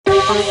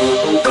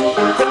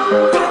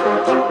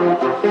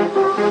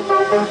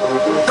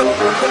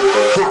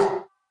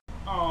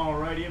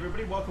Alrighty,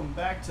 everybody, welcome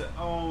back to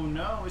Oh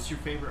No. It's your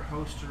favorite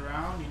host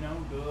around,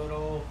 good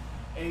old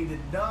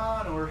Aiden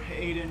Dunn, or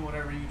Aiden,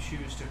 whatever you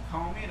choose to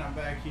call me. And I'm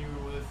back here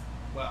with,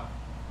 well,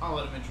 I'll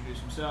let him introduce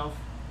himself.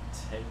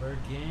 Taylor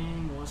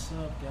Gang, what's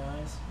up,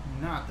 guys?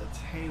 Not the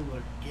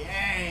Taylor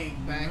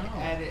Gang, back No.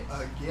 at it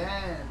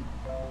again.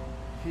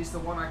 He's the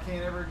one I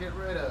can't ever get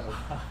rid of.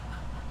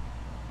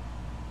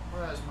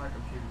 Why is my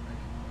computer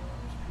making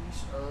noise?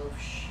 Piece of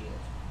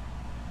shit.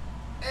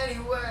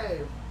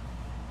 Anyway,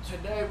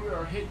 today we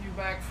are hitting you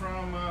back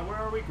from, where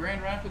are we?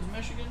 Grand Rapids,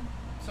 Michigan?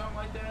 Something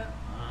like that?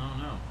 I don't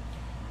know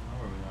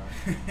where we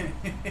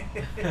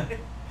are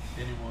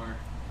anymore.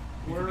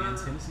 We could be in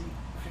Tennessee.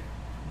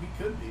 We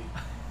could be.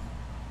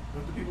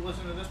 But the people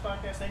listening to this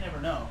podcast, they never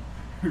know.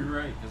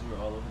 Right, because we're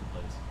all over the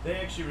place. They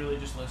actually really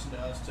just listen to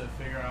us to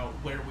figure out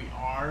where we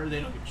are. They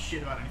don't give a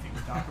shit about anything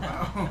we talk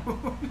about.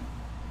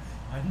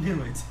 I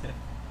knew it.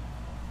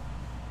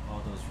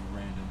 All those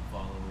random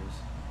followers.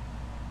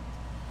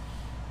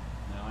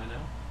 Now I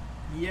know.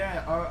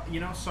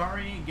 Yeah,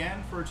 sorry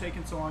again for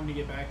taking so long to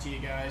get back to you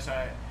guys.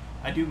 I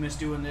do miss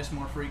doing this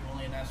more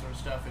frequently and that sort of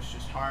stuff. It's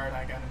just hard.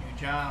 I got a new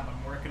job.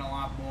 I'm working a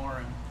lot more,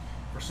 and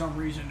for some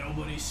reason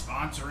nobody's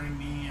sponsoring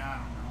me. I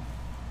don't know.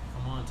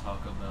 Come on,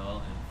 Taco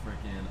Bell and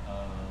freaking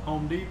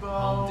Home Depot.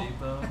 Home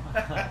Depot.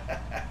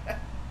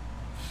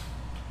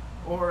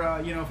 Or,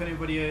 if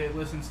anybody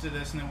listens to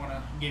this and they want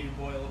to give your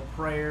boy a little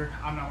prayer.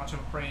 I'm not much of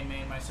a praying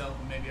man myself,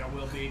 but maybe I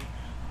will be.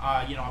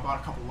 I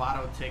bought a couple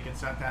lotto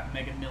tickets at that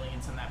Mega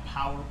Millions and that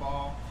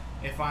Powerball.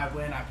 If I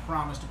win, I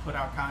promise to put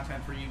out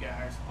content for you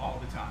guys all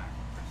the time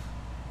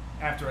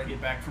after I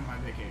get back from my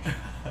vacation.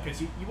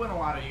 Because you win a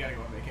lotto, you got to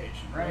go on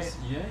vacation, right?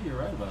 Yeah, you're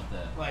right about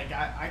that. Like,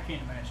 I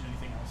can't imagine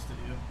anything else to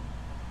do.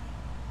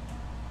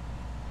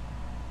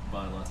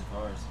 Buy lots of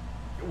cars.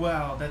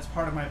 Well, that's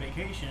part of my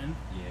vacation.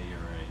 Yeah, you're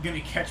right. Gonna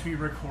catch me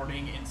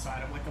recording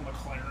inside of like a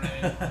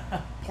McLaren,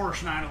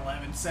 Porsche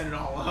 911, set it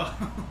all up.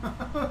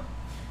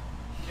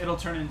 It'll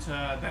turn into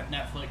that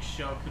Netflix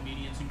show,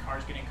 Comedians in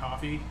Cars Getting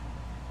Coffee.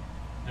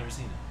 Never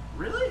seen it.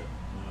 Really?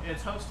 No.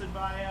 It's hosted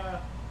by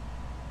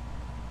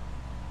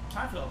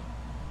Seinfeld.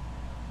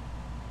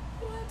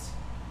 What?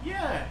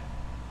 Yeah.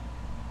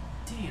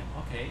 Damn,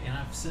 okay. And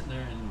I'm sitting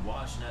there and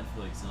watched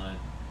Netflix and I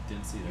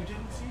didn't see that. You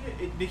didn't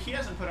Okay. see it? He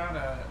hasn't put out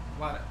a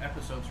lot of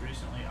episodes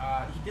recently.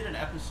 He did an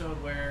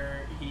episode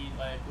where he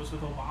was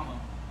with Obama.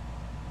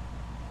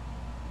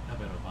 I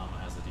bet Obama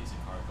has a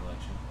decent car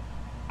collection.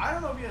 I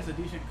don't know if he has a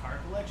decent car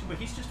collection, but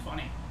he's just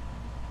funny.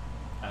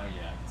 Oh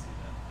yeah, I can see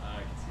that.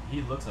 I can see.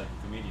 He looks like a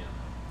comedian.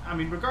 I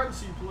mean,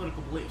 regardless of your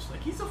political beliefs,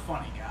 he's a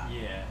funny guy.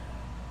 Yeah.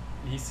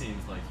 He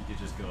seems like he could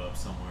just go up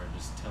somewhere and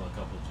just tell a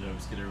couple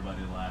jokes, get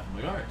everybody to laugh. I'm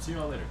like, all right, see you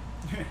all later.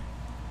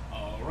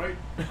 All right.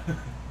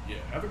 Yeah,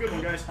 have a good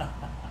one, guys.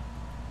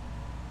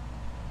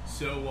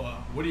 So,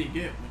 what do you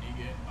get when you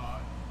get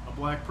a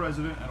black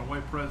president and a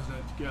white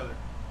president together?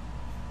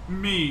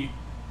 Me.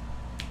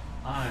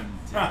 I'm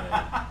dead.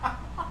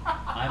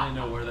 I didn't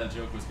know where that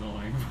joke was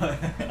going, but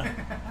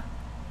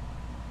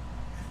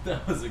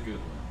that was a good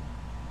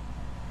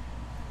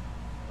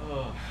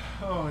one.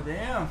 Oh,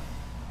 damn.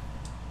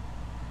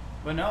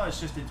 But no,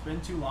 it's been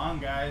too long,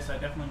 guys. I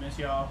definitely miss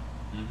y'all.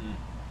 Mm-hmm.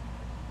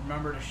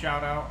 Remember to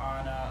shout out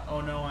on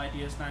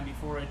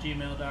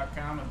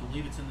ohnoideas94@gmail.com. I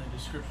believe it's in the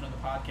description of the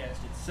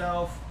podcast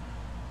itself.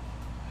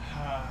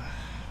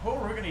 What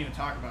were we going to even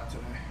talk about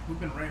today? We've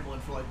been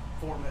rambling for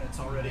 4 minutes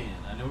already.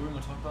 Man, I know we were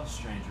going to talk about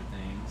Stranger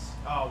Things.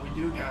 Oh, we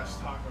do got to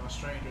talk about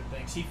Stranger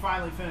Things. He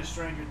finally finished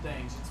Stranger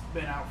Things. It's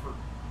been out for,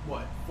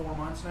 4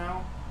 months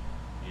now?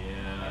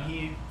 Yeah. And he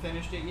ain't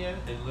finished it yet?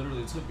 It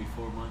literally took me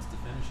 4 months to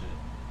finish it.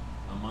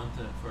 A month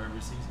for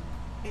every season.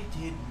 It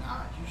did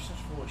not. You're such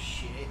full of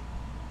shit.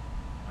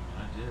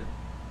 I did.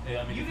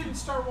 Yeah, You didn't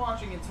start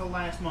watching until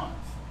last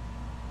month.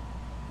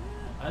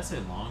 I'd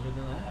say longer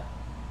than that.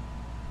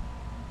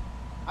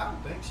 I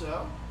don't think so.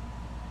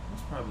 It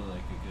was probably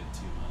like a good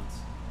 2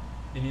 months.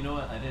 And you know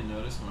what? I didn't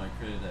notice when I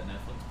created that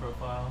Netflix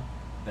profile.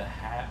 The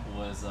hat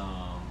was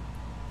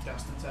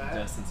Dustin's hat?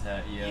 Dustin's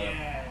hat, yeah.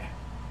 Yeah.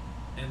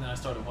 And then I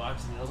started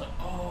watching and I was like,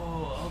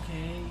 oh,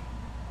 okay.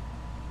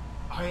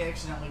 I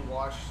accidentally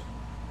watched,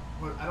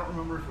 I don't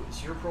remember if it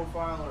was your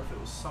profile or if it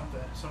was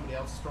somebody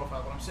else's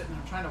profile, but I'm sitting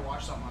there trying to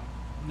watch something on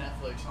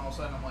Netflix, and all of a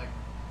sudden I'm like,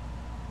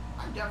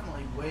 I'm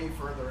definitely way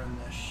further in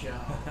this show.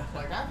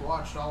 I've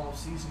watched all of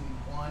season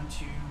 1,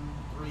 2,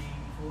 3,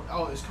 4.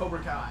 Oh, it was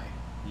Cobra Kai.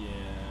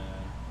 Yeah.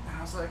 And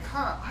I was like,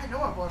 I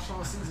know I've watched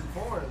all of season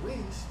 4 at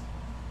least.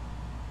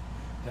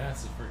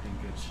 That's a freaking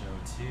good show,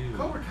 too.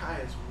 Cobra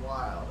Kai is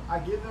wild. I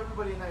give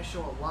everybody in that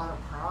show a lot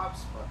of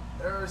props, but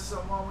there are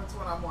some moments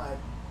when I'm like,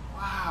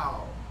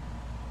 wow.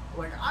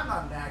 I'm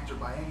not an actor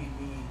by any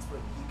means, but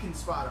you can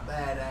spot a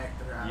bad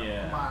actor out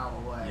a mile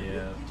away.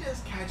 Yeah. You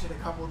just catch it a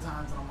couple of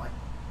times, and I'm like,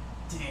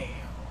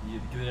 damn.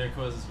 There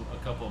was a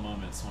couple of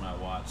moments when I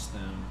watched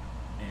them,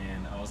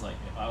 and I was like,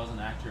 if I was an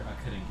actor, I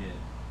couldn't get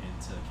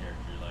into a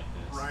character like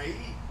this.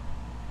 Right?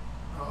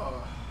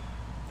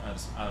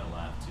 I would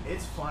laugh too.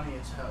 It's much. funny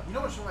as hell. You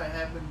know what show I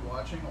have been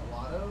watching a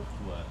lot of?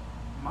 What?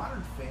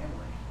 Modern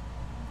Family.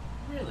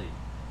 Really?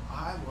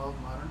 I love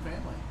Modern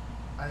Family.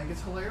 I think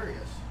it's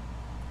hilarious.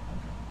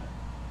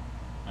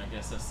 I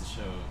guess that's the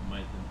show. It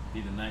might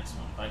be the next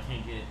one. If I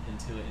can't get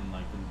into it in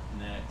like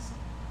the next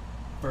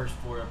first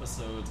 4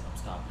 episodes, I'm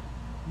stopping.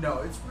 No,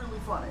 it's really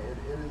funny. It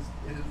is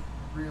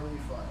really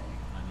funny.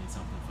 I need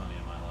something funny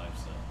in my life,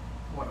 so.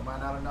 What, am I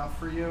not enough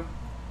for you?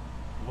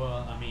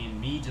 Well, I mean,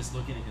 me just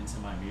looking into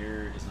my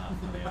mirror is not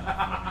funny enough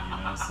for me,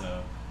 you know.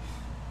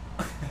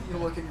 So. You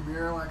look in your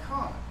mirror like,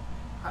 huh?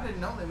 I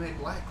didn't know they made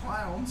black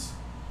clowns.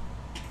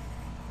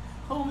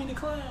 Homie the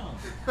Clown.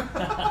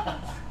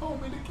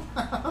 Homie the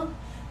Clown.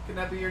 Can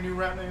that be your new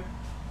rap name?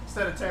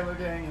 Instead of Taylor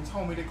Gang, it's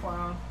Homie the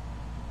Clown.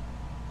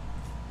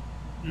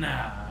 Nah,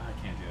 I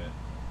can't do it.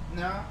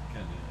 No?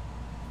 Can't do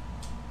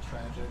it.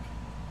 Tragic.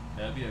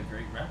 That'd be a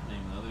great rap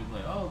name though. They'd be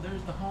like, oh,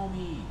 there's the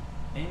homie,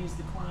 and he's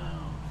the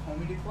clown.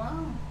 Homie the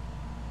Clown.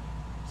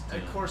 Still.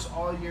 Of course,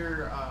 all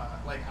your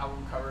like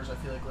album covers, I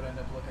feel like would end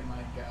up looking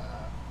like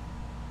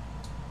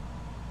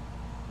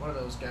what are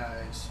those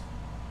guys?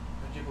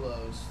 The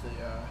Gigolos. The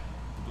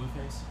The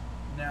Blueface.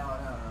 no,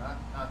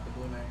 not the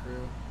Blue Man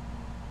Crew.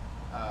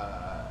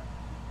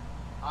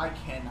 I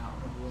cannot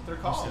remember what they're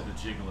You called. said the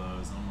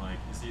Gigolos. I'm like,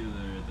 it's either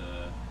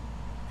the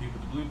people,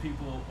 the blue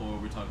people, or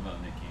we're talking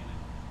about Nick Cannon.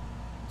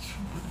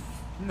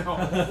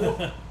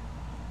 No.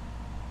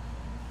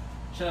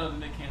 Shout out to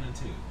Nick Cannon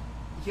too.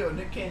 Yo,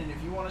 Nick Cannon,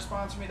 if you want to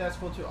sponsor me, that's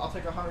cool too. I'll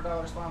take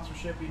 $100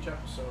 sponsorship each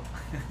episode.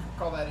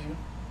 Call that even.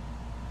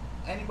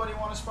 Anybody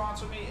want to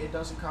sponsor me? It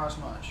doesn't cost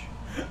much.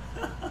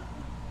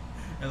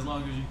 As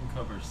long as you can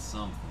cover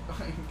something.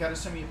 You gotta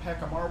send me a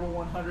pack of Marble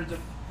 100s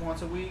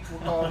once a week. We'll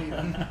call it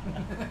even.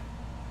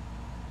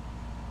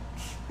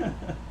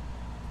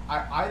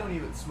 I don't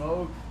even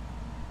smoke,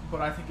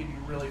 but I think it'd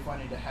be really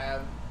funny to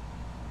have.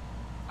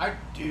 I'd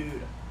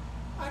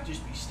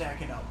just be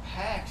stacking up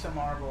packs of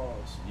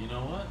Marbles. You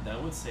know what?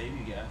 That would save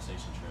you gas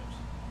station trips.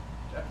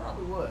 That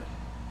probably would.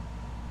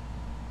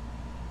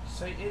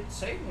 It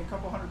saved me a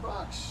couple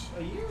 $100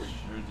 a year.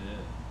 Sure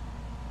did.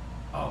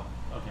 Oh,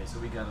 okay. So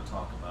we got to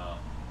talk about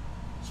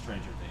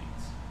Stranger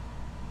Things.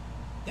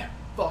 That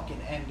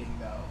fucking ending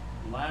though.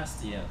 The last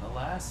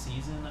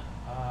season,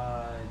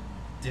 I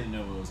didn't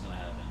know what was gonna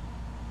happen.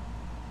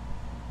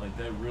 Like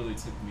that really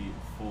took me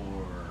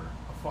for.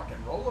 A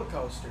fucking roller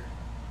coaster.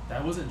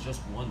 That wasn't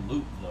just one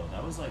loop though.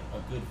 That was like a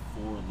good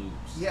 4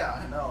 loops. Yeah,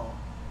 I know.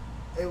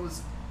 It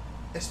was,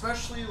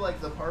 especially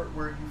like the part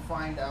where you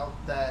find out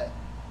that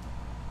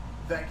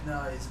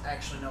Vecna is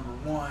actually number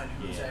 1,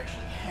 who's Yeah.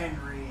 actually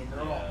Henry, and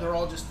Yeah. they're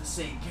all just the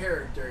same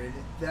character. And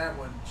that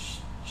one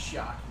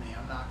shocked me.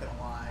 I'm not gonna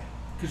lie.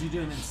 Because you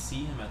didn't even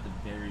see him at the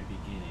very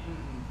beginning.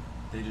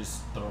 Mm-mm. They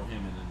just throw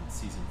him in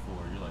season 4.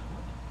 You're like,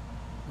 what?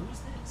 Who is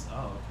this?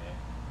 Oh, okay.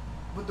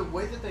 But the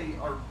way that they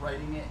are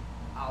writing it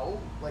out,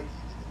 like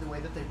the way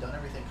that they've done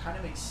everything, kind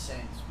of makes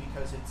sense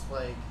because it's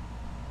like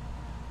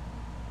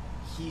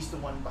he's the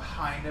one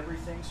behind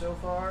everything so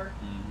far.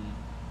 Mm-hmm.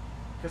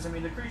 Because, I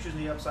mean, the creatures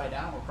in the Upside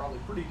Down were probably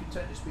pretty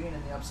content just being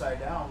in the Upside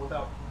Down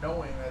without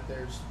knowing that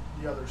there's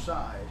the other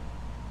side.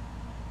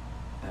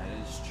 That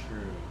is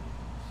true.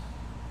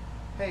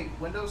 Hey,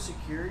 Windows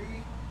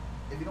security,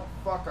 if you don't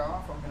fuck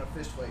off, I'm going to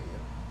fist fight you.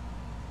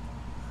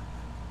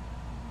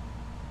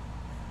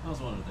 I was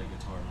wondering what that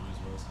guitar noise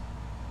was.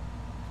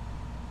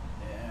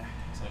 Yeah.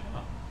 It's like,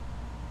 oh.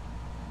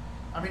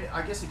 I mean,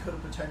 I guess it could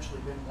have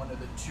potentially been one of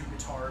the 2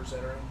 guitars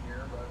that are in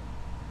here, but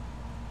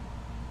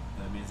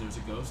That means there's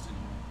a ghost in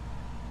here.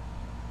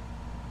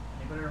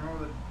 anybody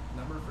remember the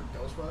number for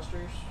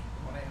Ghostbusters?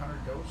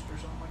 1-800-GHOST or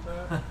something like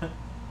that?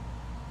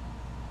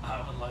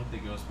 I would like the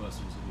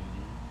Ghostbusters to be in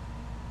here.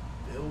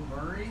 Bill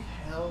Murray?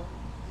 Hell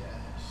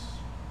yes.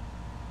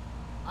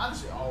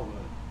 Honestly, all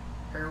would.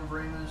 Harold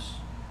Ramis,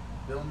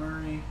 Bill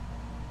Murray.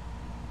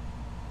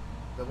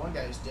 The one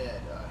guy's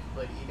dead. He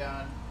played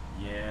Egon.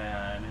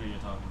 Yeah, I know who you're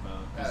talking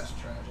about. That's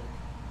tragic.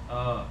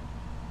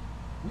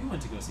 We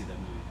went to go see that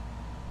movie.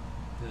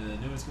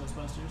 The newest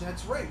Ghostbusters.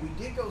 That's right. We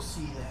did go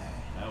see that.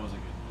 That was a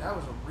good movie. That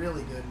was a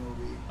really good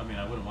movie. I mean,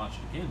 I wouldn't watch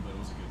it again, but it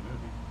was a good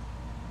movie.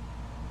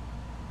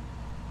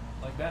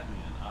 Like Batman.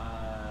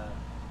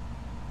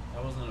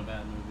 That wasn't a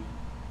bad movie.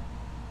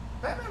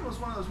 Batman was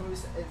one of those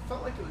movies that it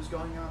felt like it was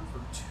going on for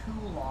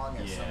too long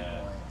at some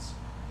Yeah. points.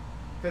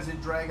 Because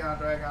it drag on.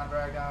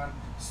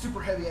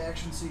 Super heavy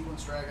action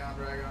sequence, drag on.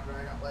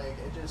 Like,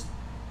 it just,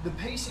 the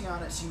pacing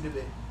on it seemed a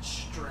bit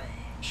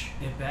strange.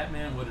 If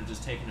Batman would have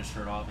just taken his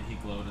shirt off and he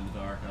glowed in the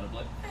dark, I'd have been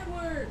like,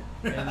 Edward!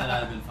 And then I'd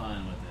have been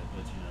fine with it,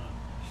 but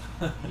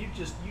you know.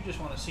 You just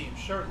want to see him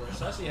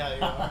shirtless. I see how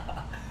you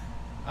are.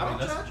 I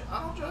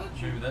don't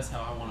judge. Maybe that's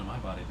how I wanted my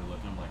body to look.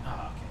 And I'm like,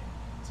 ah, okay.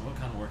 So what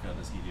kind of workout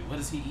does he do? What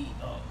does he eat?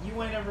 Oh,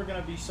 You ain't ever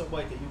gonna be so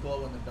white that you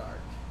glow in the dark.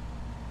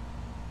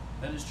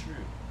 that is true.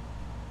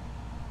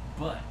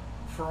 But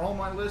For all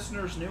my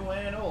listeners, new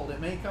and old,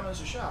 it may come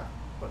as a shock,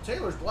 but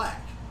Taylor's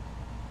black.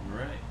 you're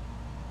right.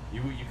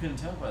 You couldn't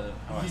tell by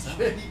how I You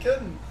sounded.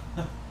 couldn't.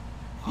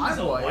 I'm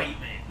a white. white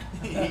man.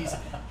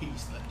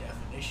 he's the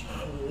definition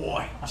of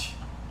white.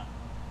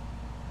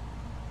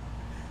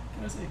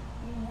 Can I say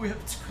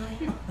whipped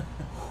cream?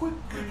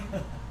 Whipped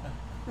cream.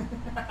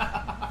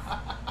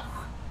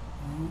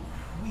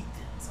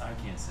 Wheatons. I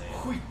can't say it.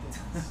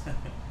 Wheatons.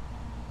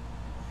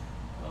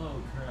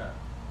 Oh crap.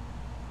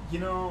 You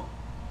know,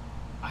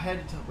 I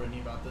had to tell Brittany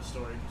about this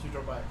story because we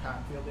drove by a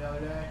cotton field the other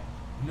day.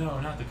 No,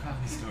 not the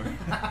cotton story.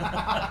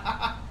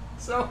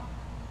 So,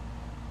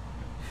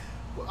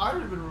 well, I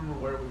don't even remember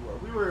where we were.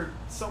 We were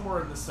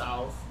somewhere in the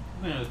south.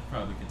 No, it's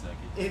probably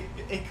Kentucky.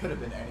 It could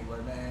have been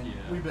anywhere, man.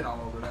 Yeah. We've been all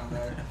over down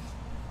there.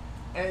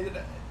 And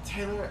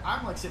Taylor,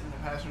 I'm like sitting in the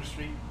passenger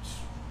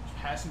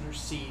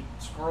seat,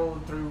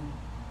 scrolling through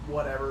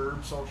whatever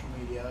social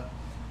media,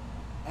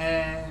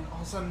 and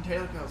all of a sudden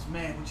Taylor goes,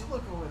 "Man, would you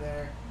look over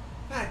there?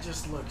 That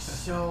just looks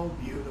so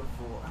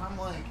beautiful." And I'm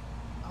like,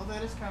 "Oh,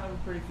 that is kind of a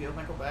pretty field."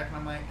 And I go back and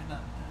I'm like, I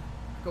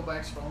go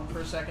back scrolling for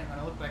a second, and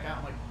I look back out.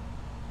 I'm like,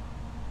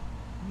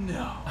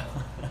 "No,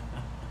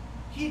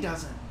 he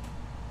doesn't."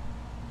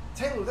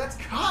 Taylor, that's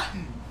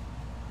cotton.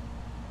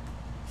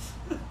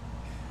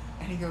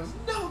 And he goes,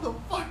 "No, the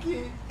fuck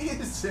it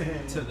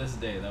isn't." To this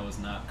day, that was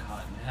not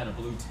cotton. It had a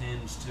blue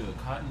tinge to it.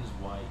 Cotton is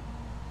white.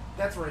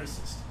 That's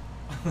racist.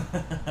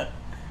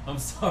 I'm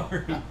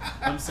sorry.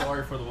 I'm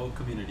sorry for the woke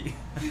community.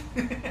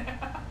 Man,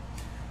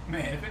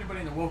 if anybody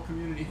in the woke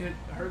community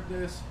heard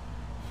this,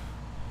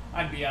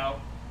 I'd be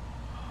out.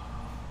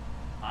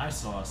 I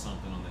saw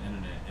something on the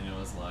internet, and it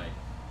was like,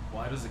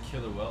 why does a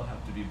killer whale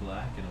have to be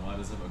black, and why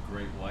does it have a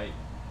great white?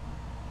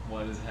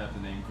 Why does it have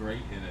the name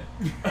Great in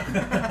it?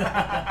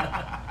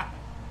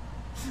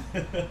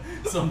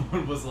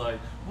 Someone was like,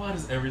 why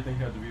does everything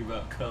have to be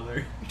about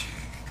color?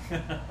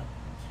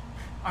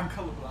 I'm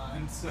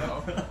colorblind,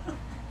 so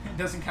it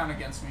doesn't count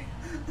against me.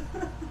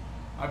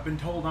 I've been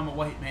told I'm a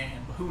white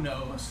man, but who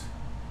knows?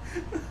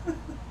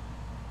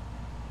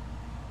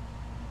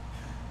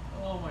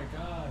 Oh my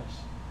gosh.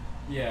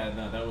 Yeah,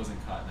 no, that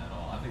wasn't cotton at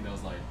all. I think that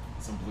was like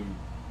some blue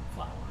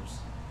flowers.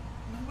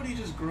 Nobody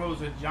just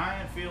grows a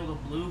giant field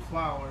of blue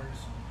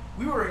flowers.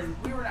 We were in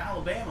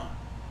Alabama.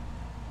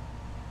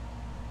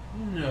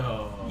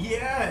 No.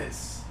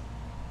 Yes.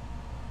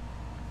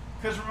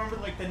 Because remember,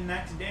 like the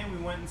next day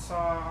we went and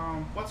saw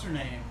what's her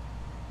name?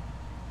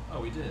 Oh,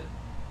 we did. Did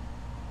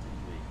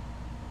we?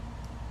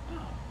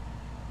 Oh.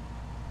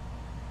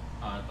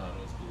 I thought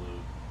it was blue.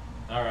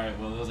 All right.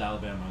 Well, it was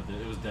Alabama.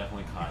 It was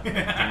definitely cotton.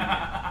 Damn it.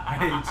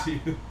 I hate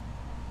you.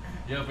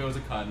 Yep, it was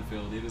a cotton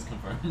field. It is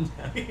confirmed.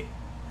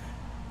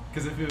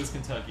 Because if it was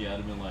Kentucky, I'd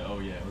have been like, oh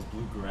yeah, it was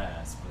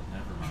bluegrass, but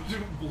never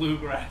mind.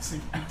 Bluegrass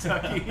in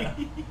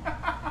Kentucky.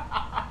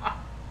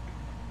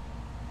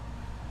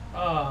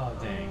 Oh,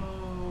 dang.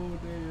 Oh,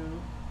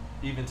 damn.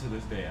 Even to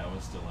this day, I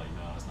was still like,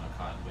 no, it's not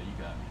cotton, but you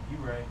got me. You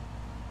right.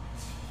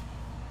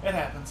 It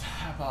happens.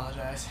 I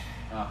apologize.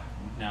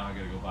 Now I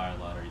gotta go buy a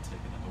lottery ticket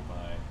and hope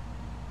I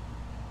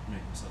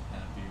make myself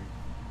happier.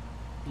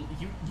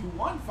 You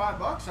won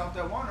 $5 off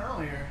that one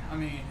earlier. I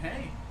mean,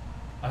 hey,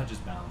 I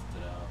just balanced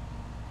it out.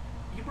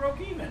 you broke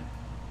even.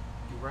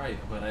 You're right,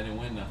 but I didn't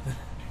win nothing.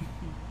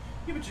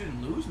 Yeah, but you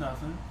didn't lose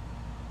nothing.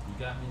 You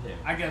got me there.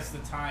 I guess the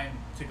time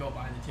to go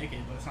buy the ticket,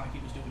 but it's not like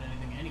he was doing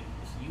anything anyways.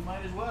 So you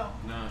might as well.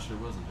 No, I sure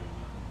wasn't doing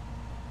nothing.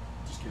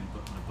 Just getting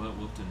my butt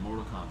whooped in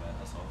Mortal Kombat,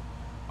 that's all.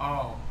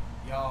 Oh,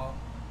 y'all.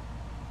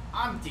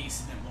 I'm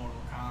decent at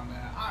Mortal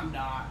Kombat. I'm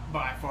not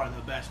by far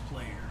the best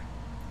player.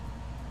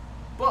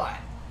 But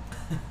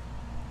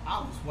I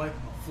was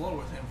wiping the floor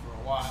with him for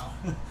a while.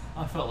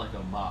 I felt like a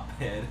mop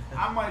head.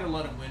 I might have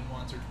let him win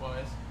once or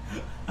twice.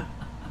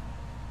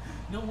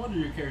 No wonder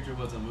your character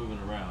wasn't moving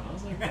around. I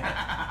was like,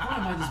 why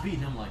am I just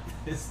beating him like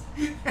this?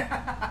 He's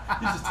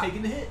just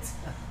taking the hits.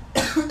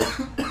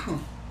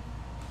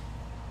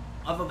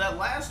 Although that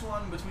last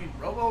one between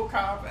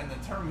RoboCop and the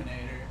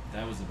Terminator,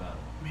 That was about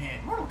it.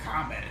 man, Mortal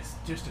Kombat is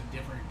just a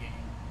different game.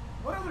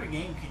 What other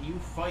game can you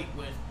fight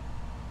with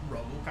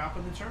RoboCop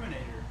and the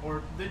Terminator,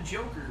 or the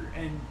Joker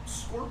and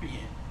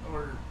Scorpion,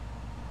 or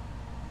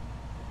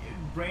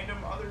random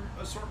other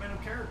assortment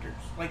of characters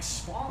like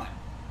Spawn?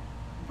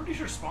 I'm pretty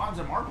sure Spawn's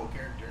a Marvel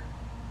character.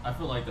 I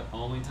feel like the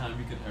only time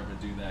you could ever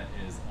do that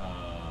is,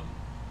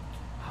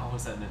 how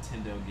was that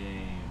Nintendo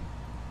game?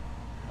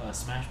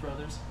 Smash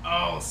Brothers?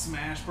 Oh,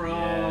 Smash Bros.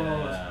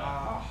 Yeah.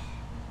 Oh.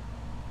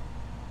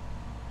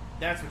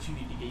 That's what you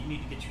need to get. You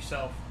need to get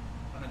yourself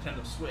a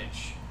Nintendo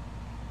Switch.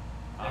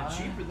 They're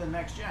cheaper than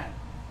next gen.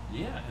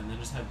 Yeah, and then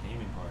just have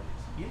gaming parties.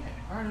 Yeah.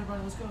 Alright,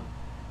 everybody, let's go.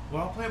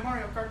 Well, I'll play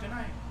Mario Kart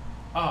tonight.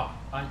 Oh,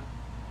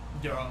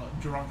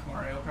 Drunk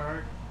Mario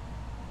Kart.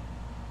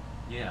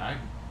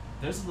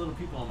 There's little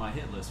people on my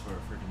hit list for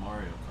freaking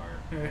Mario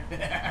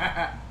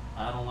Kart.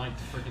 I don't like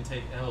to freaking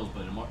take L's,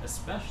 but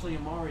especially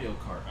in Mario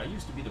Kart, I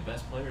used to be the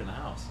best player in the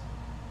house.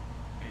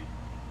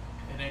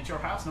 It ain't your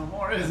house no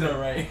more, is Is it? that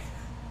right?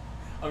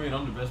 I mean,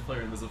 I'm the best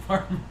player in this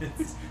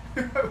apartment.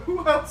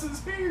 Who else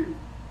is here?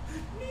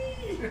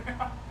 Me.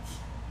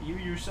 You,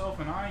 yourself,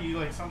 and I. You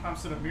like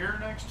sometimes sit a mirror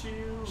next to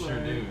you. Sure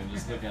like, do, and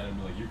just look at it and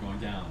be like, you're going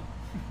down.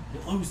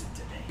 You're losing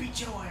today.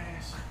 Beat your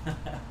ass.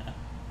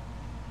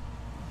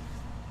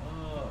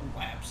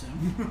 slaps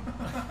him.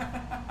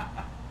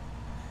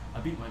 I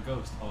beat my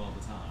ghost all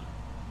the time.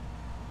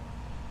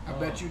 I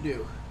bet you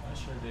do. I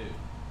sure do.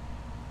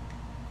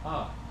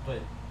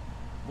 But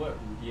what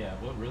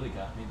really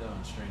got me though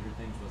in Stranger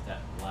Things was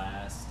that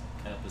last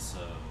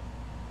episode.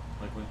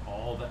 Like when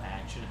all the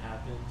action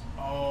happened.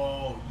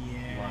 Oh,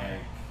 yeah.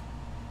 Like,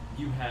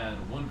 you had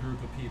one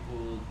group of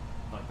people,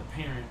 like the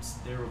parents,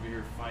 they're over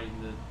here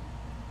fighting the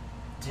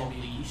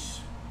police.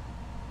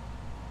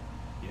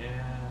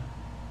 Yeah.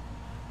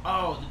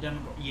 Oh, the demo.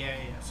 Yeah.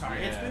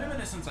 Sorry, it's been a Yeah.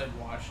 minute since I've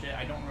watched it.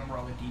 I don't remember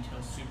all the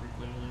details super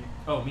clearly.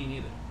 Oh, me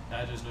neither.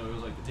 I just know it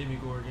was like the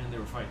Demogorgon, they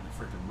were fighting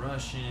the freaking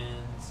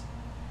Russians.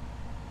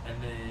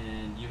 And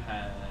then you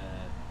had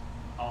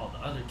all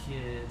the other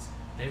kids.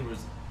 They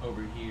was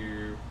over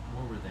here,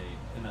 where were they?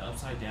 In the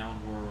Upside Down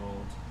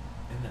world.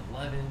 And then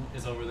Levin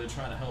is over there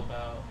trying to help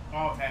out.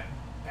 Oh, that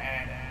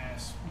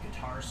badass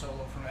guitar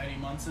solo from Eddie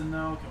Munson,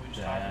 though. Can we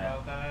just talk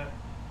about that?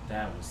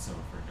 That was so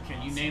freaking Can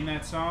awesome. you name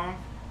that song?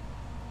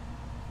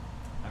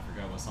 I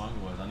forgot what song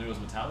it was. I knew it was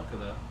Metallica,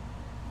 though.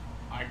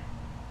 I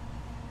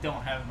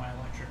don't have my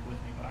electric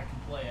with me, but I can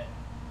play it.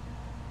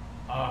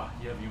 Yeah,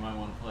 you might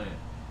want to play it.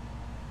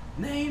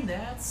 Name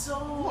that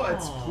song!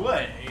 Let's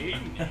play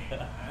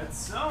that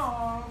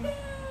song.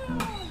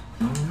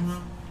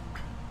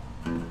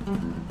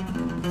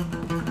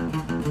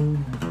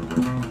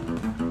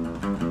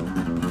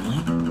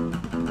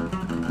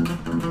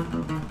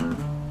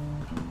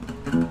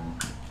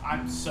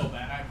 I'm so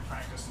bad. I haven't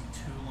practiced in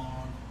too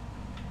long.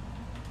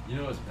 You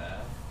know what's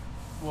bad?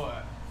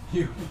 What?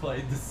 You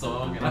played the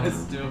song and I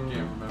still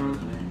can't remember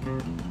the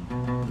name.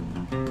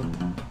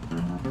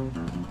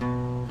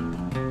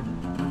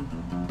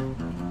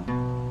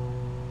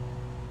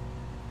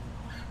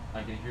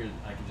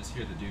 I can just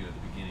hear the dude at the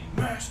beginning.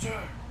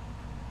 Master.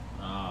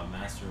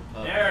 Master of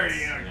Puppets. There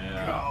you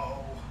Yeah.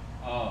 go.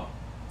 Oh,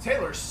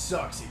 Taylor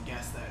sucks at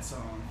guess that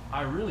song.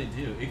 I really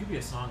do. It could be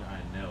a song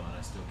I know and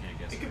I still can't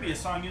guess it. It could be a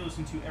song you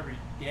listen to every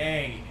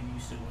day and you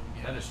still wouldn't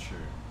get That it. is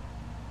true.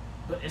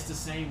 But it's the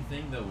same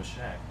thing though with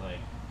Shaq. Like,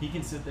 he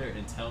can sit there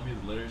and tell me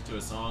the lyrics to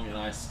a song and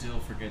I still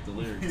forget the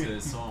lyrics to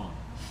his song.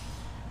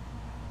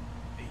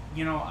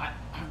 You know,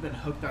 I've been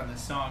hooked on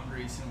this song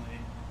recently.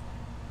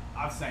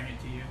 I've sang it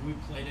to you. We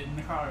played it in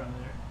the car over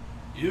there.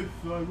 If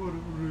I were a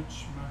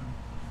rich man.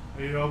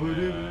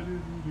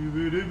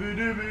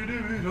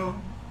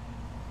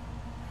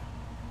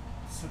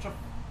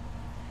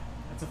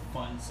 That's a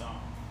fun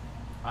song.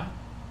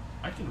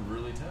 I can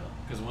really tell.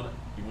 Because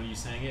when you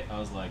sang it, I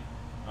was like,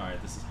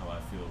 alright, this is how I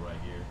feel right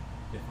here.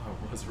 If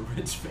I was a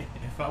rich man.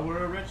 If I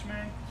were a rich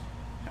man,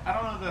 I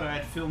don't know that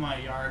I'd fill my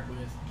yard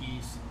with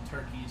geese and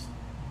turkeys and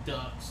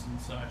ducks and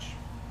such.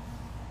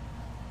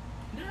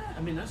 Yeah,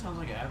 I mean, that sounds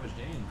like an average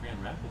day in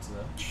Grand Rapids,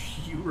 though.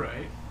 You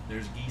right.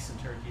 There's geese and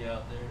turkey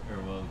out there.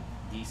 Or, well,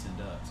 geese and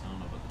ducks. I don't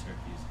know about the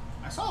turkeys.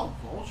 I saw a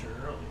vulture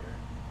earlier.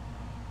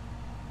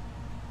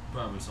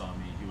 Probably saw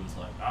me. He was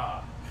like,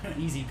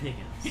 easy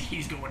pickings.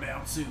 He's going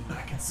down soon.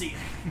 I can see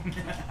it.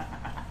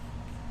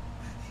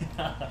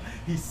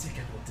 He's sick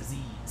of the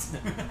disease.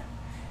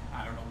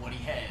 I don't know what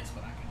he has,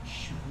 but I can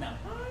smell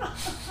it.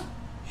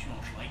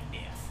 Smells like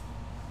death.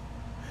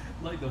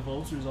 Like the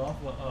vultures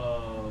off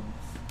of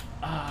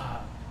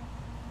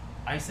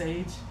Ice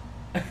Age.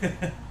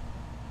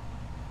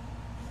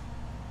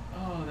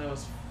 Oh, that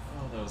was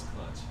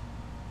clutch.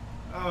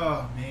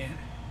 Oh man.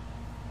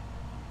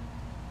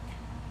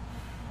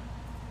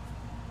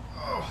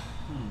 Oh.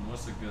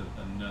 What's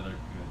another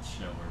good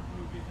show or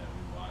movie that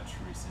we watched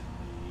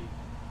recently?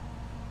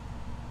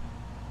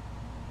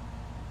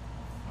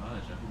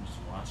 Fudge, I've been just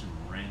watching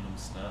random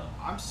stuff.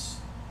 I'm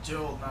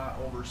still not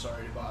over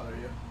sorry to bother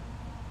you.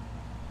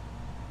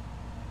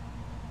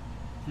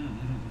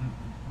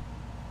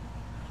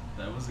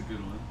 That was a good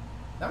one.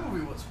 That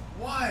movie was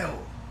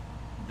wild.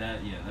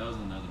 That was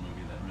another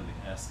movie that really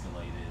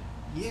escalated.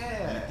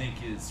 Yeah. You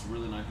think it's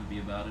really not going to be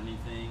about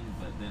anything,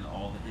 but then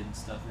all the hidden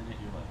stuff in it,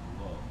 you're like,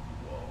 whoa.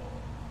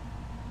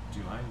 Do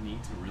I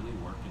need to really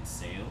work in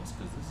sales?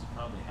 Because this is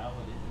probably how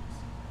it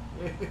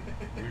is.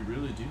 We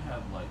really do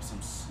have like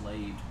some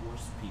slaved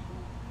horse people.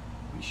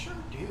 We sure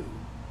do.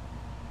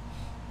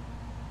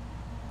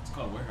 It's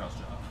called a warehouse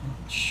job.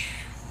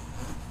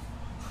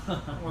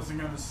 I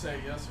wasn't gonna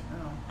say yes or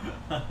no.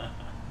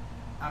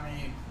 I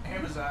mean,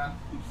 Amazon.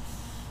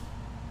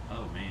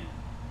 Oh man,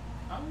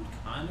 I would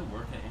kind of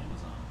work at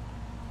Amazon.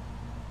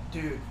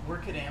 Dude,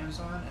 work at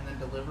Amazon and then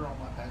deliver all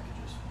my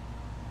packages.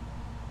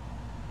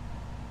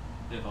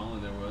 If only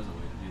there was a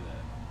way to do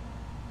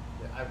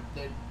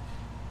that.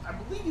 I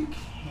believe you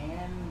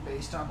can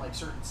based on like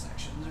certain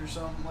sections or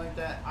something like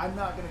that. I'm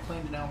not gonna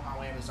claim to know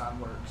how Amazon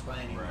works by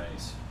any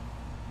means.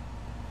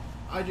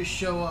 I just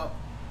show up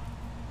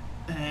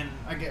and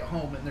I get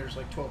home and there's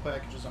like 12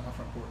 packages on my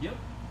front porch. Yep.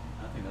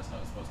 I think that's how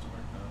it's supposed to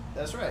work, though.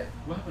 That's right.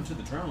 What happened to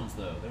the drones,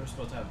 though? They were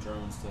supposed to have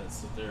drones that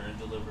sit there and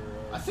deliver.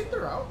 I think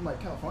they're out in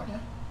like California.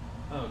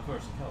 Oh, of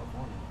course, in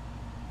California.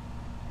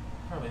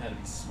 Probably had to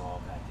be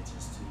small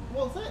packages too.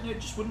 Well, that it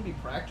just wouldn't be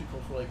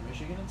practical for like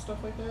Michigan and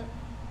stuff like that,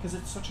 because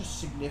it's such a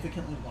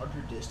significantly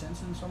larger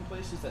distance in some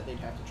places that they'd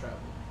have to travel.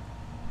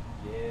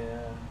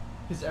 Yeah.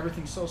 Because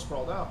everything's so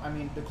sprawled out. I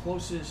mean, the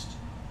closest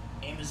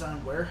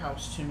Amazon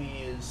warehouse to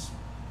me is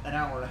an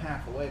hour and a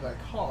half away by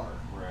car.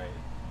 Right.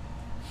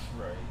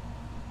 Right.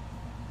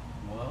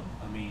 Well,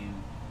 I mean,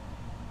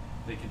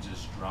 they could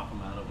just drop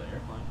them out of the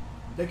airplane.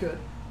 They could.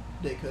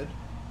 They could.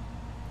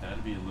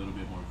 That'd be a little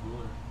bit more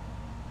cooler.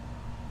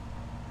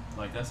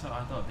 Like, that's how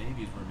I thought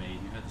babies were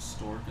made. You had the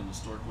stork, and the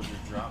stork would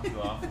just drop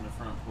you off in the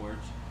front porch.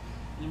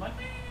 And you're like,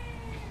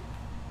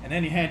 And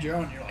then you had your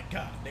own, and you're like,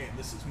 God damn,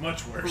 this is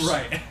much worse.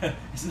 right.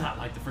 It's not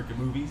like the freaking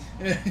movies.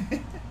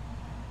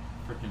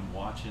 Freaking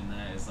watching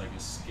that is like a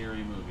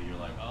scary movie. You're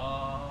like,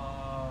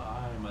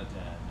 oh, I'm a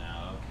dad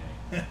now.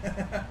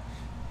 Okay.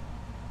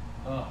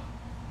 Oh,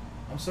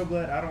 I'm so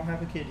glad I don't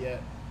have a kid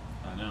yet.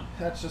 I know.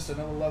 That's just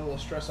another level of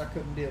stress I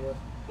couldn't deal with.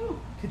 Whew.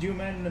 Could you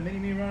imagine the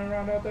mini-me running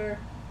around out there?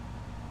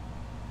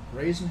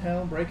 Raising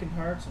hell, breaking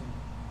hearts, and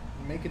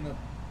making the,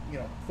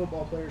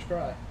 football players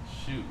cry.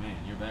 Shoot, man,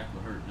 your back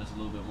will hurt just a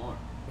little bit more.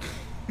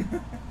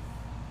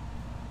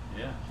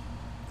 Yeah.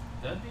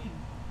 That'd be,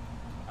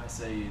 I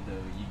say,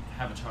 though, you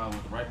have a child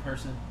with the right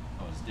person,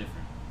 oh, it's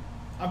different.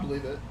 I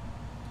believe it.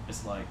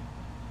 It's like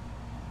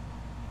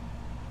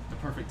the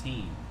perfect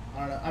team. I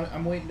don't know.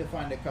 I'm waiting to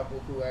find a couple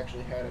who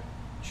actually had a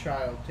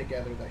child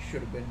together that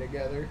should have been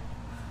together.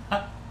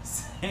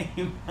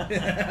 Same.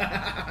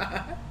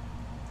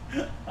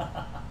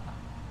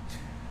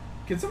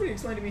 Can somebody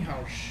explain to me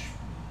how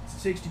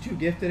 62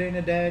 Gifted ain't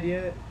a dad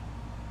yet?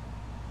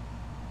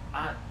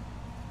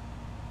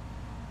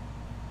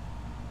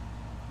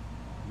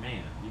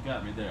 Man, you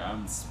got me there.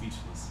 I'm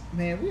speechless.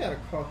 Man, we gotta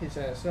call his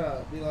ass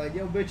up. Be like,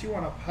 yo, bitch, you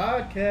want a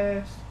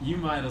podcast? You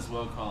might as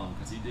well call him,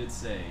 because he did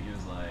say, he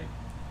was like,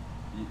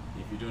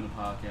 if you're doing a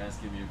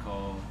podcast, give me a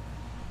call.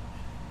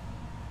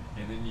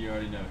 And then you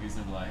already know, he's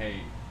gonna be like,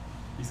 hey,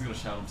 he's gonna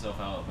shout himself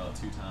out about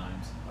 2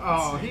 times.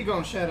 Oh, he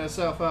gonna shout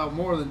himself out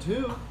more than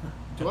 2.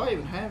 Do I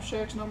even have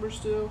Shaq's number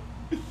still?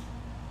 I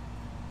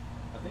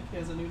think he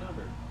has a new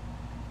number.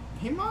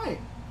 He might.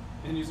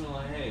 And he's gonna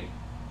like, hey,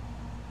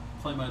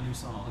 play my new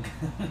song.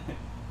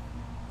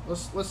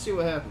 Let's see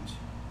what happens.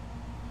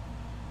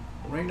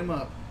 Ring them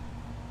up.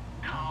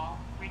 Call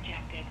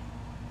rejected.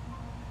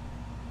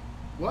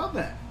 Well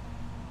then.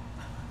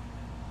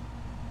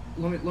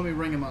 Let me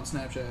ring him on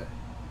Snapchat.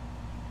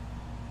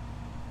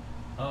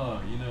 Oh,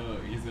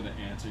 he's gonna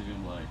answer you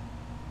like,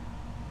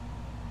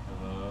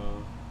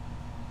 hello.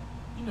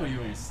 You know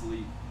you ain't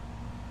asleep.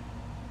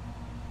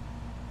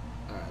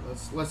 All right,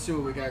 let's see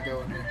what we got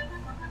going here.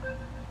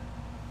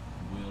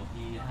 Will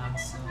he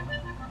answer?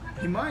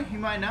 He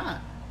might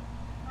not.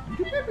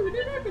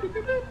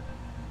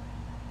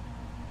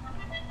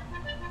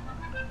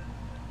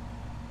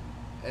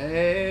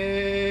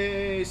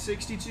 Hey,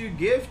 62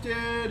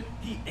 Gifted.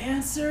 He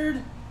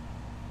answered?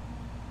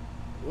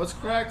 What's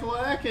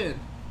crack-a-lackin'?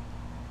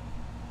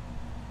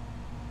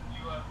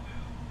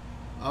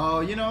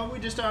 Oh, we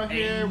just out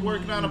here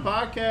working on a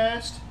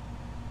podcast.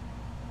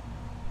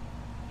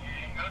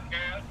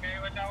 Okay.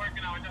 What y'all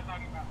working on? What y'all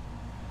talking about?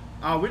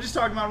 Oh, we're just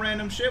talking about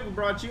random shit. We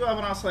brought you up,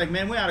 and I was like,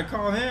 man, we ought to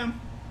call him.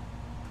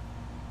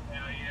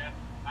 Hell yeah.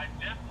 I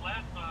just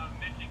left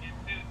Michigan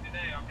too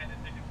today. I'm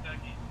headed to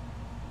Kentucky.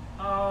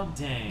 Oh,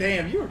 dang.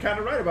 Damn, you were kind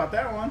of right about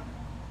that one.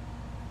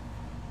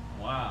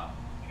 Wow.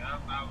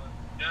 Yup, I was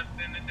just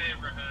in the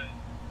neighborhood.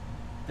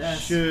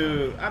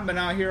 Shoot, I've been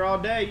out here all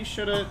day. You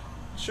should have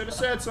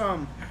said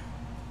something.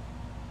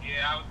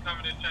 Yeah, I was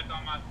coming to check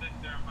on my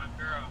sister and my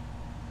girl.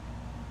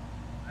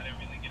 I didn't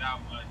really get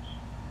out much.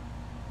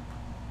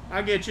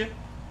 I get you.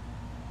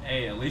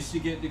 Hey, at least you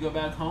get to go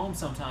back home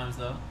sometimes,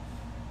 though.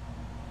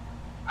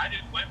 I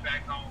just went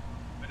back home,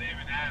 but they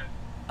even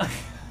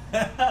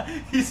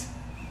asked.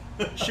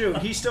 Shoot,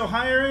 he's still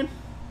hiring?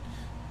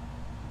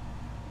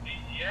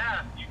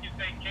 Yeah, you can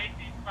take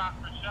Casey's spot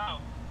for show.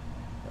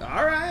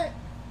 All right.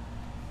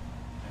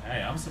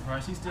 Hey, I'm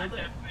surprised he's still I there.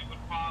 definitely would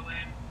fall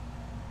in.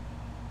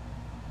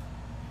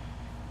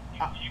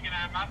 You can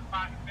have my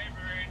spot in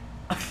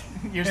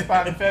February. Your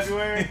spot in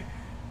February?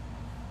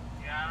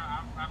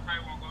 Yeah, I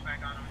probably won't go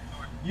back out on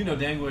tour. You know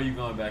dang well you're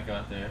going back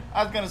out there.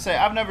 I was going to say,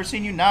 I've never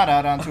seen you not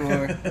out on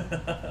tour.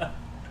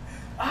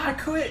 I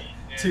quit.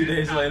 Yeah, 2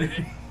 days later.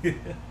 The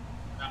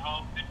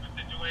whole different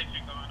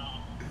situation going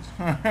on.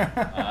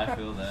 I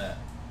feel that.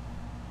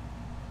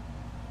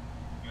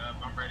 Yup,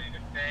 I'm ready to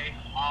stay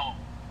home.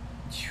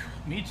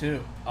 Me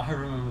too. I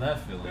remember that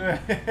feeling.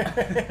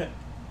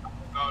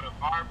 Go to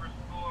barber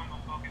school. I'm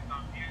gonna focus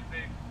on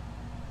music.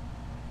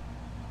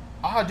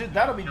 Oh, dude,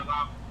 that'll be Chill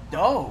out.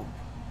 dope.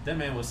 That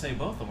man will save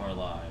both of our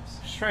lives.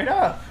 Straight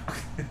up.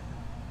 Yeah,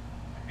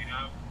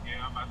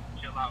 I'm about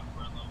to chill out for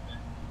a little bit.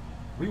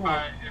 We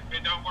want. If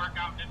it don't work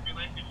out in this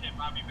relationship,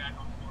 I'll be back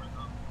on tour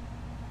though.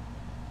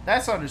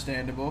 That's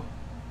understandable.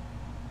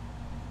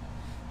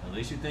 At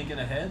least you're thinking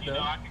ahead, You though.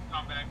 know I can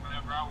come back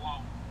whenever I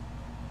want.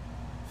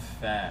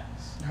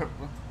 Facts.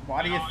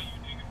 Why do you... All you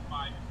niggas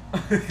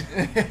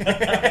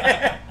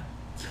fired.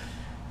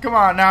 Come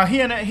on, now, he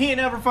ain't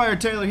ever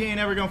fired Taylor. He ain't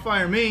ever gonna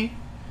fire me.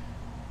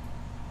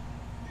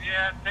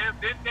 Yeah,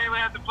 did Taylor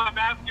have to play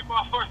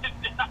basketball for his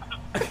job?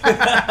 I'm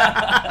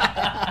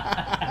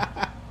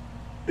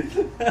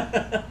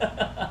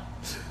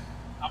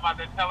about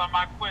to tell him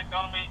I quit.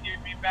 Don't let me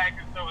get me back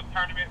until a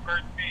tournament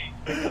versus me.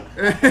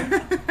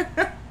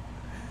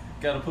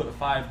 Gotta put a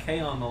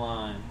 5K on the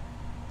line.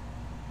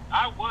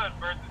 I would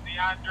versus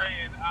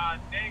DeAndre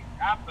and Nick.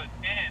 I put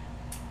 10.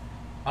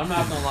 I'm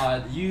not gonna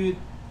lie,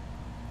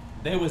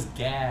 they was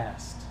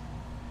gassed.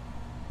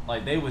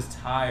 Like, they was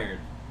tired.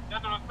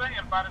 That's what I'm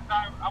saying. By the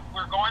time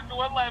we're going to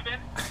 11,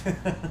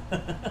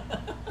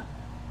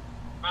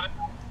 by the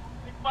time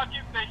they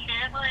fucking they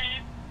can't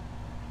breathe,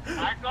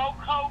 I go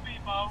Kobe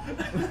mode,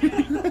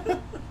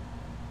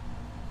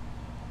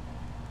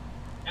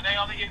 and they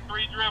only get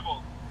 3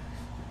 dribbles.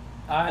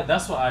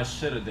 That's what I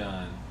should have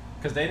done,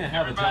 because they didn't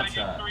have a jump Everybody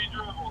shot. gets 3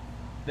 dribbles.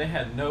 They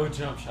had no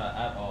jump shot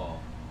at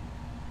all.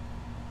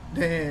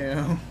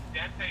 Damn.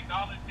 That takes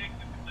all the dicks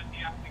to put me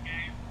out the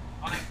game.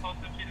 All that close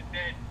up shit is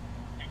dead.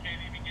 You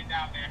can't even get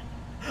down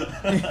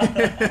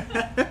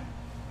there.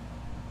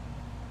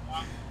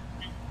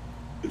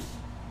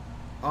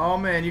 Oh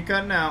man, you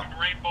cutting out.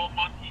 Rainbow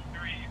Monkey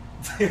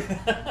 3.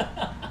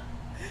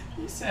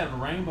 He said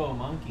Rainbow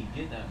Monkey,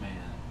 get that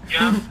man.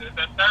 Yeah, it's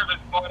a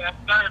service, boy. That's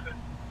service.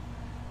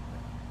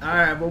 All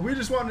right, well, we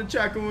just wanted to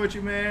check in with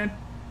you, man.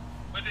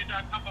 What did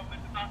y'all come up with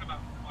to talk about,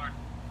 Mark?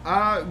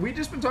 We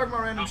just been talking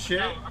about random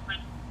shit. I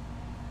appreciate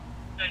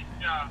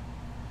y'all.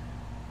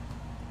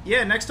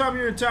 Yeah, next time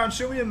you're in town,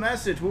 shoot me a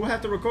message. We'll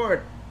have to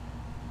record.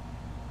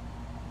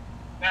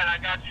 Man, I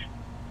got you.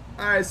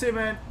 All right, see you,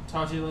 man.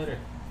 Talk to you later.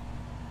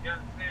 Yeah,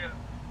 see ya.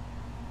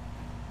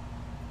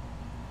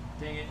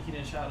 Dang it, he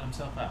didn't shout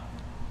himself out.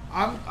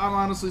 I'm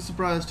honestly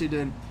surprised he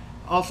did.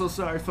 Also,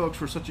 sorry, folks,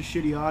 for such a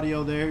shitty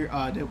audio there.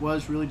 It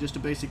was really just a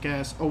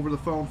basic-ass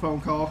over-the-phone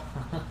phone call.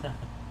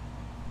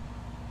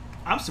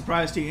 I'm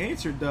surprised he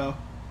answered, though.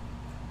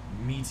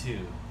 Me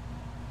too.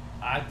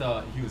 I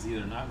thought he was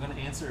either not going to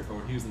answer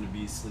or he was going to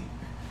be asleep.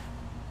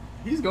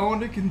 He's going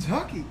to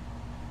Kentucky.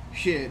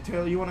 Shit,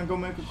 Taylor, you want to go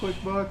make a quick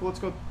buck? Let's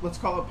go. Let's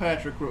call up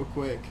Patrick real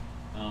quick.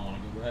 I don't want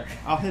to go back.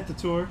 I'll hit the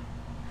tour.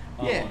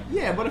 I don't Yeah, wanna go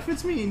yeah, back. but if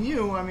it's me and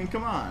you, I mean,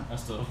 come on. I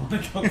still don't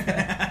want to go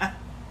back.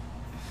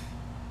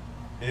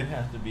 It'd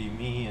have to be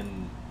me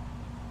and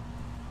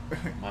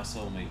my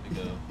soulmate to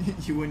go.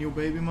 You and your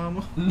baby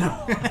mama?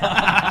 No.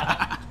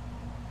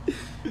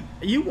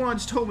 You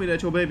once told me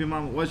that your baby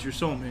mama was your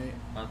soulmate.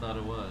 I thought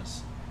it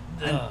was.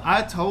 And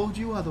I told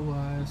you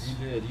otherwise. You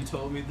did. You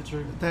told me the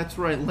truth. That's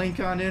right. Link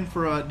on in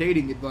for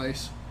dating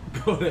advice.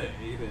 Go to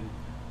Aiden.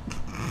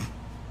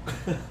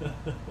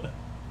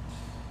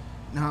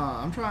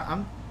 Nah, I'm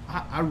trying.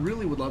 I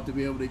really would love to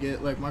be able to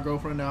get like my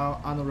girlfriend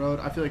out on the road.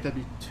 I feel like that'd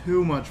be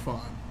too much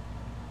fun.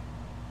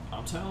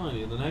 I'm telling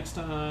you, the next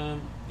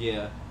time,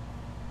 yeah.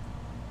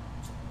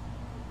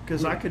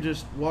 Because I could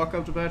just walk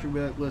up to Patrick and be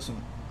like,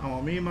 listen, I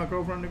want me and my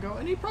girlfriend to go.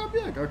 And he'd probably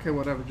be like, okay,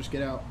 whatever, just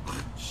get out.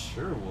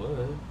 Sure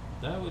would.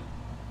 That would,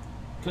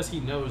 because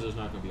he knows there's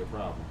not going to be a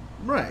problem.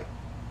 Right.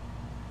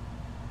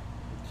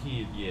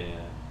 You'd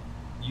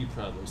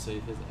probably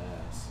save his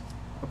ass.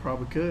 I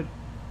probably could.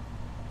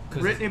 'Cause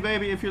Brittany,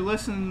 baby, if you're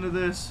listening to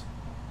this,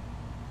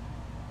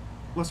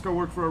 let's go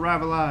work for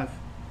Arrive Alive.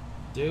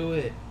 do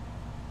it.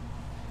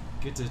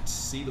 Get to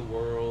see the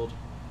world,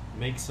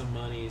 make some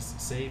money,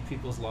 save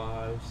people's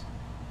lives,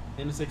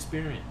 and it's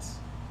experience.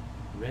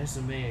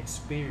 Resume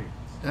experience.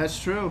 That's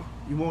true.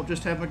 You won't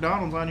just have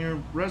McDonald's on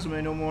your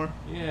resume no more.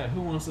 Yeah,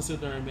 who wants to sit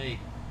there and make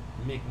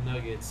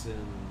nuggets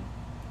and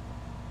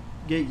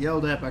Get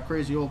yelled at by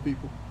crazy old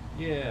people.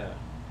 yeah,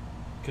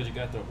 because you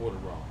got their order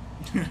wrong.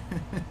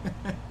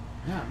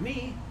 Not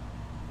me.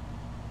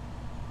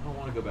 I don't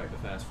want to go back to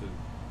fast food.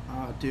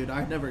 Dude,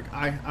 I've never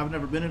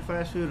been in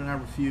fast food and I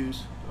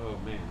refuse. Oh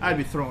man, I'd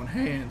be throwing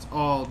hands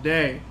all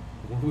day.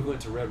 when we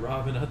went to Red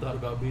Robin, I thought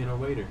about being a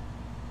waiter.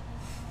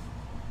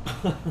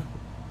 I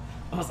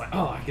was like,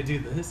 oh, I could do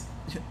this.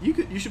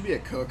 You should be a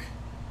cook.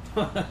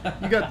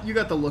 You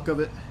got the look of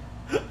it.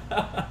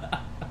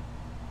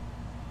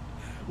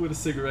 With a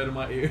cigarette in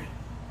my ear.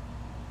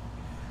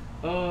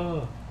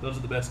 Oh, those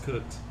are the best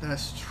cooks.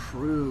 That's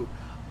true.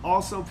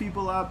 Also,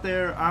 people out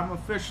there, I'm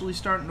officially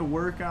starting to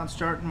work on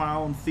starting my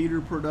own theater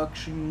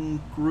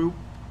production group,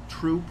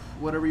 troupe,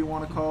 whatever you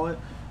want to call it.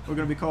 We're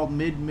going to be called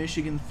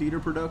Mid-Michigan Theater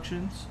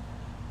Productions.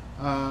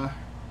 I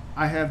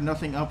have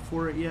nothing up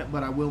for it yet,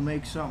 but I will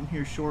make something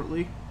here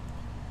shortly.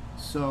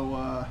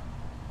 So,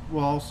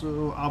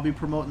 I'll be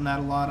promoting that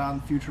a lot on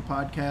future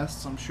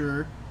podcasts, I'm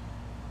sure.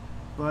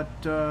 But,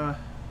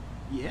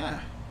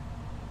 yeah.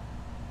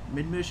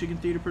 Mid-Michigan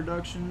Theater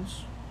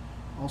Productions.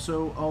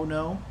 Also, Oh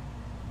No,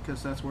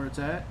 because that's where it's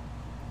at.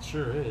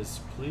 Sure is.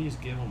 Please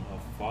give them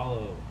a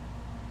follow.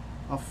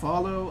 A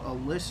follow, a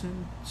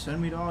listen, send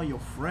me to all your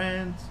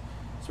friends.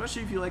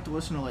 Especially if you like to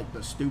listen to like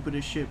the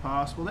stupidest shit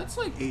possible. That's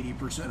like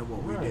 80% of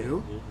what we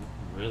do.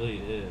 It really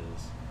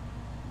is.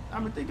 I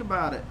mean, think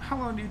about it. How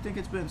long do you think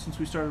it's been since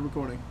we started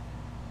recording?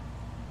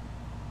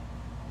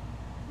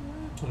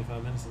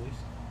 25 minutes at least.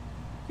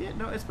 Yeah,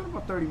 no, it's been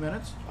about 30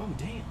 minutes. Oh,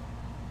 damn.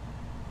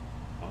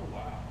 Oh,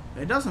 wow.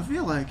 It doesn't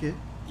feel like it.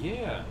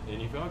 Yeah,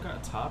 and if y'all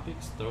got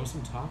topics, throw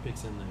some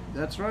topics in there.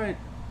 That's right.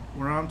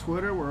 We're on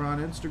Twitter. We're on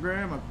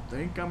Instagram. I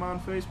think I'm on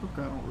Facebook.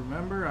 I don't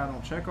remember. I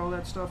don't check all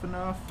that stuff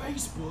enough.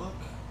 Facebook.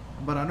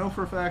 But I know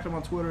for a fact I'm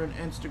on Twitter and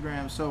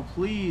Instagram. So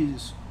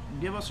please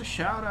give us a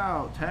shout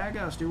out. Tag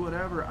us. Do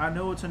whatever. I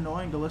know it's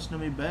annoying to listen to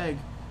me beg.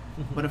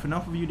 But if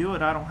enough of you do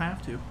it, I don't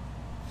have to.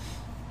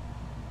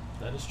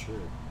 That is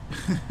true.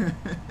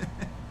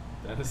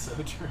 That is so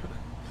true.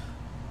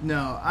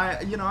 No,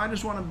 I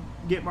just want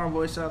to get my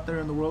voice out there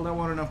in the world. I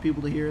want enough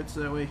people to hear it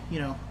so that way,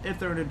 if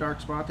they're in a dark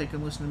spot, they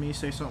can listen to me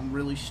say something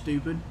really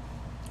stupid,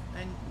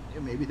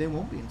 and maybe they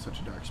won't be in such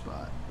a dark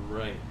spot.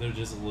 Right, they're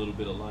just a little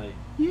bit of light.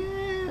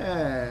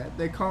 Yeah,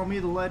 they call me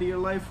the light of your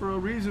life for a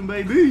reason,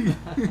 baby.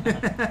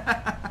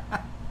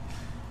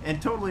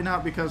 And totally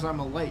not because I'm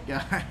a light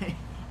guy.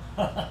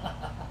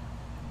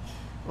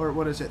 Or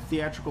what is it?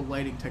 Theatrical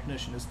lighting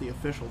technician is the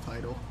official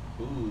title.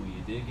 Ooh,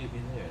 you did get me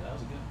there. That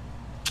was good.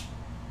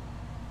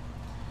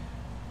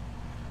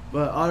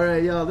 But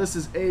alright, y'all, this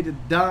is A to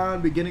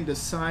Don beginning to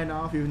sign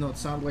off, even though it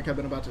sounded like I've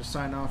been about to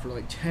sign off for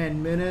like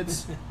 10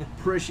 minutes.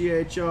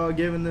 Appreciate y'all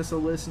giving this a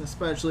listen,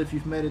 especially if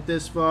you've made it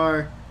this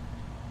far.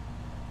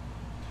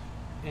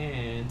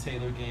 And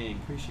Taylor Gang,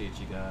 appreciate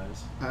you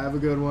guys. Have a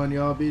good one,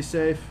 y'all. Be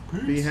safe, be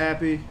Peace.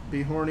 happy,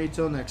 be horny.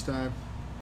 Till next time.